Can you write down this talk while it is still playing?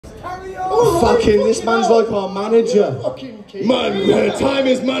Oh, fucking, this man's like our manager. Time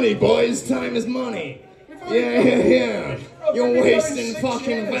is money, boys. Time is money. Yeah. You're wasting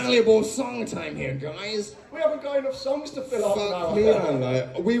fucking valuable song time here, guys. We haven't got enough songs to fill up now. Me, man,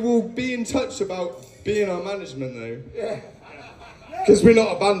 like, we will be in touch about being our management, though. Yeah. Because we're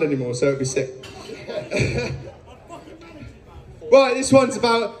not a band anymore, so it'd be sick. Right, this one's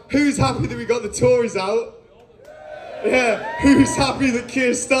about who's happy that we got the Tories out. Yeah, who's happy that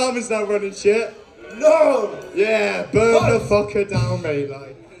Keir Starmer's now running shit? No! Yeah, burn the fucker down, mate.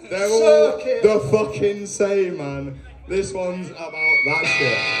 Like, they're all the fucking same, man. This one's about that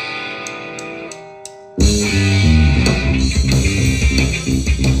shit.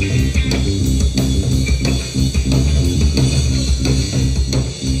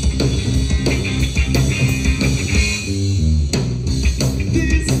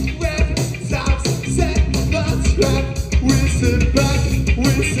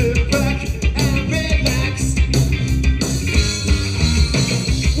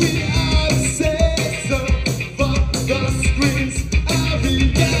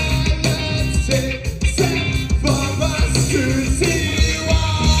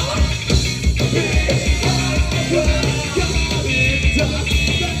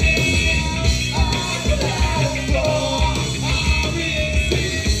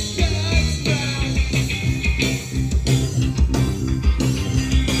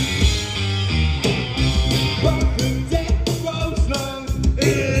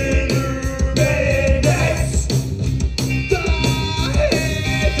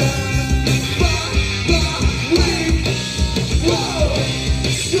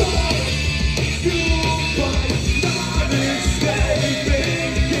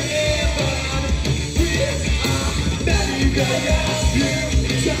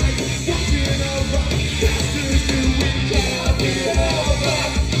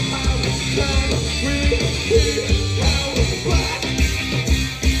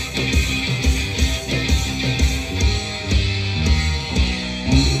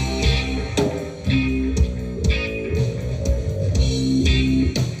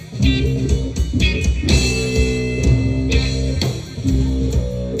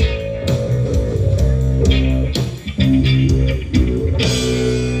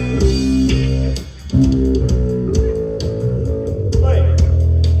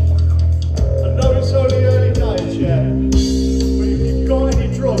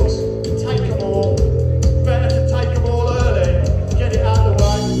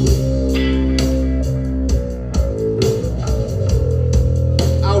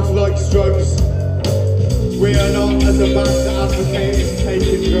 We are not as a band that advocates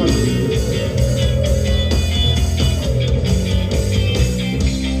taking drugs.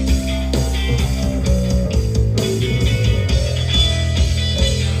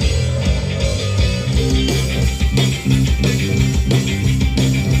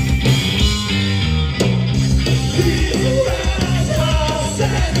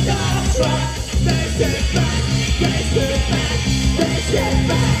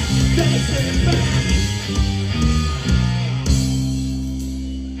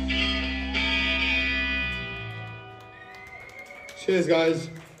 Cheers, guys.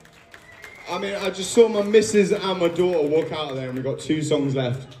 I mean, I just saw my missus and my daughter walk out of there and we've got 2 songs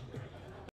left.